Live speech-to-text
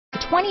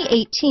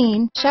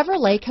2018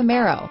 Chevrolet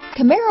Camaro.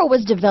 Camaro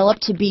was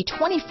developed to be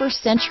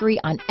 21st century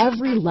on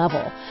every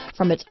level,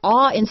 from its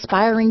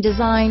awe-inspiring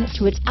design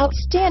to its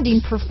outstanding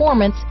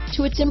performance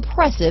to its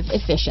impressive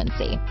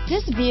efficiency.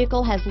 This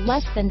vehicle has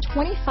less than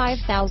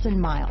 25,000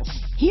 miles.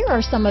 Here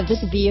are some of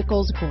this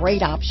vehicle's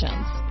great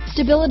options: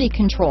 stability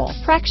control,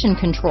 traction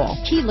control,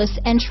 keyless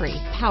entry,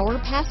 power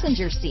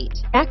passenger seat,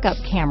 backup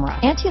camera,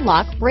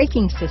 anti-lock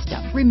braking system,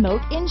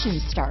 remote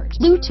engine start,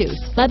 Bluetooth,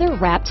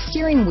 leather-wrapped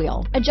steering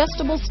wheel,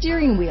 adjustable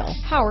steering wheel,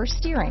 power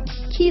steering,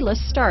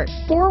 keyless start,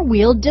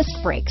 four-wheel disc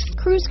brakes,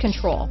 cruise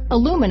control,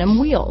 aluminum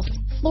wheels,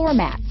 floor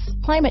mats,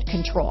 climate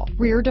control,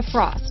 rear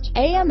defrost,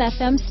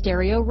 AM/FM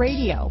stereo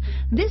radio.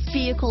 This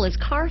vehicle is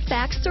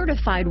Carfax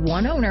certified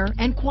one owner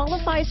and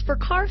qualifies for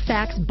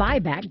Carfax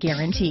buyback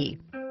guarantee.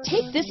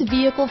 Take this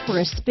vehicle for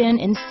a spin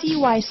and see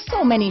why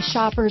so many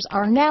shoppers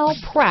are now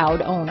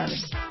proud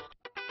owners.